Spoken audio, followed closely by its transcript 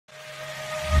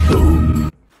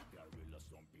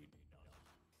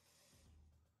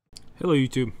Hello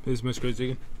YouTube, this is Mr.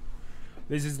 Ziggin.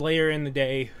 This is later in the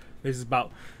day. This is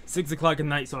about 6 o'clock at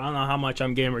night, so I don't know how much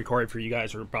I'm getting recorded for you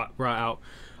guys or brought out.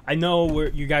 I know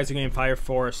you guys are getting Fire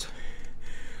Force.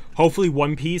 Hopefully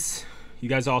One Piece. You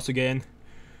guys are also getting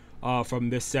from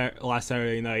this last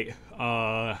Saturday night.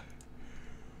 The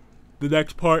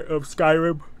next part of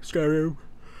Skyrim.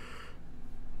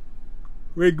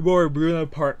 Rigmore Bruna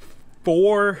Part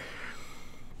 4.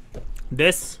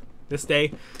 This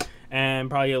day. And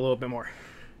probably a little bit more.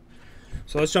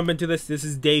 So let's jump into this. This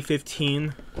is day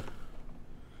 15.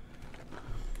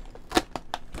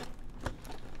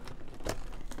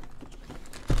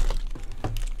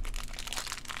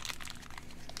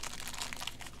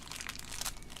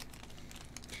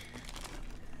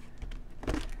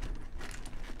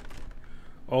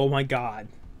 Oh my god.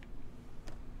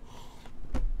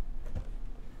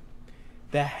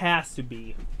 That has to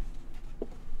be.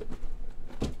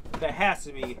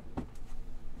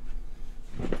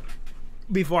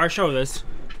 Before I show this,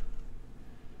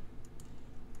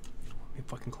 let me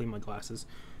fucking clean my glasses.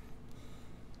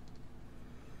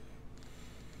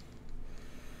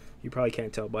 You probably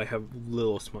can't tell, but I have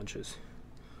little smudges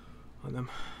on them.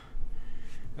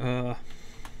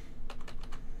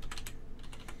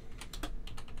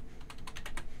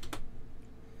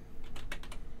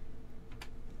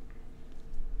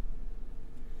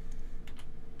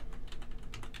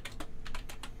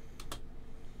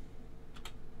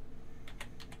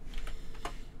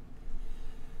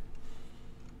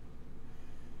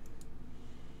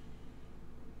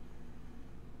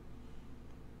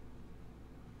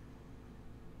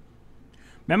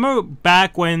 Remember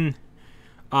back when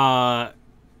Hermione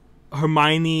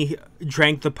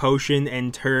drank the potion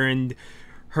and turned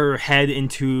her head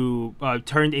into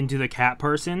the cat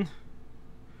person?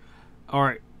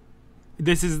 Or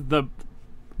this is the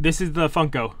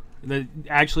Funko.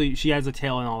 Actually, she has a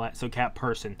tail and all that, so cat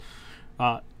person.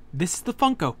 This is the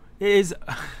Funko. It is.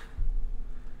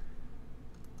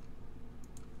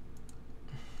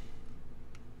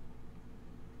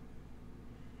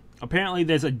 Apparently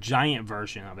there's a giant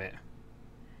version of it.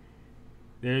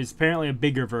 There's apparently a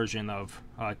bigger version of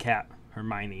Cat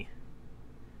Hermione.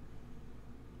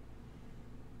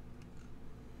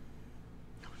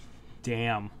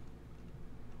 Damn.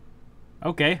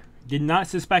 Okay, did not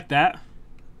suspect that.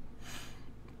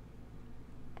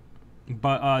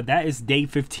 But that is day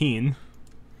 15.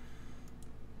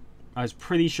 I was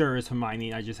pretty sure it's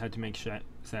Hermione. I just had to make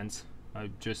sense. I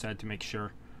just had to make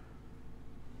sure.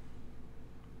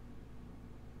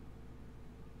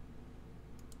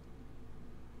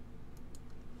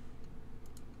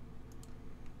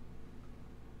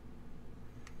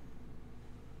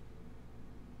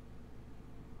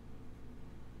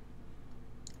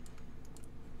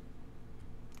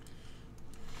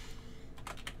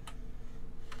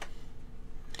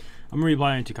 I'm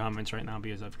replying to comments right now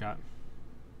because I've got.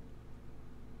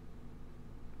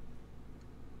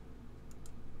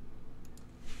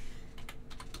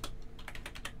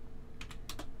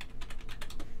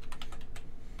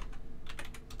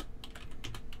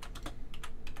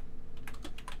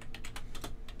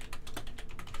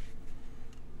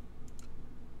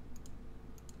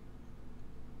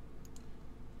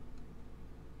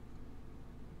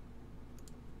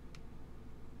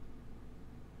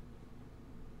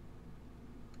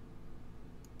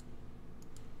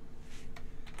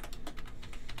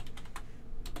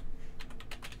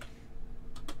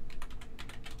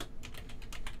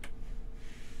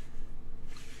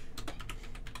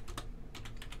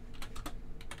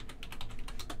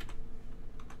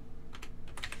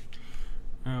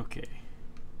 Okay.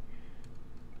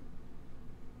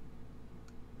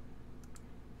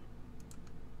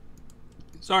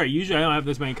 Sorry, usually I don't have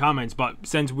this many comments, but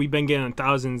since we've been getting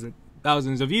thousands and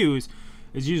thousands of views,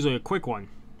 it's usually a quick one.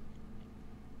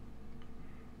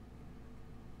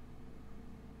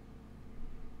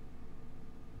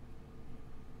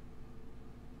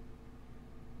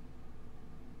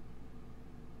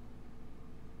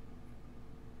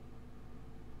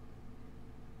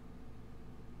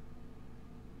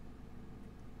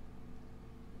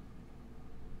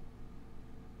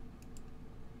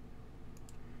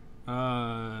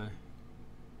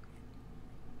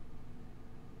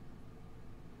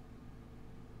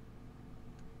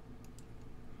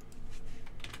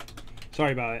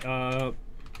 Sorry about it. I haven't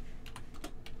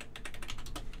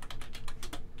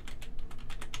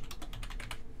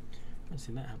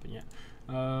seen that happen yet.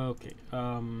 Okay.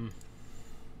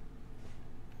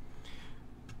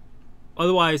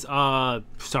 Otherwise,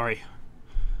 sorry.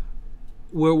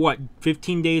 We're what,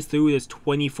 15 days through this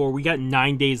 24. We got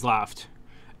 9 days left.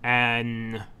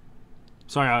 and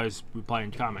sorry, I was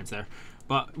replying to comments there.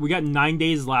 But we got 9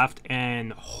 days left,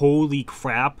 and holy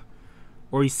crap,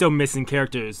 are we still missing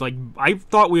characters? Like, I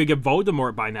thought we would get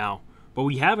Voldemort by now, but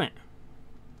we haven't.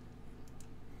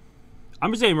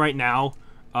 I'm just saying right now,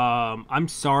 I'm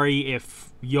sorry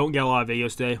if you don't get a lot of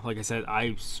videos today. Like I said,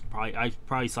 I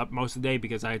probably slept most of the day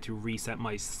because I had to reset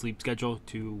my sleep schedule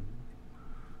to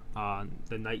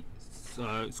the night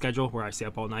schedule where I stay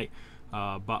up all night.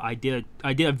 But I did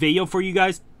a video for you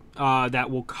guys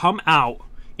that will come out.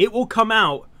 It will come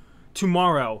out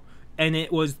tomorrow, and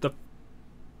it was the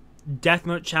Death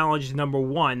Note Challenge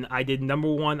 #1. I did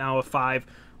 #1 out of 5.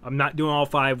 I'm not doing all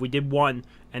 5. We did 1,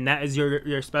 and that is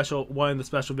your special, one of the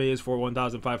special videos for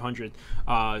 1,500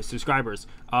 subscribers.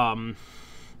 And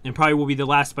probably will be the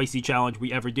last spicy challenge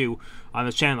we ever do on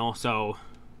this channel. So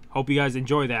hope you guys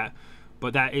enjoy that.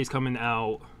 But that is coming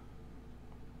out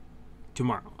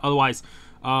tomorrow. Otherwise,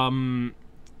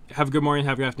 have a good morning,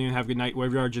 have a good afternoon, have a good night,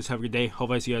 wherever you are. Just have a good day. Hope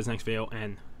I see you guys next video,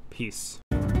 and peace.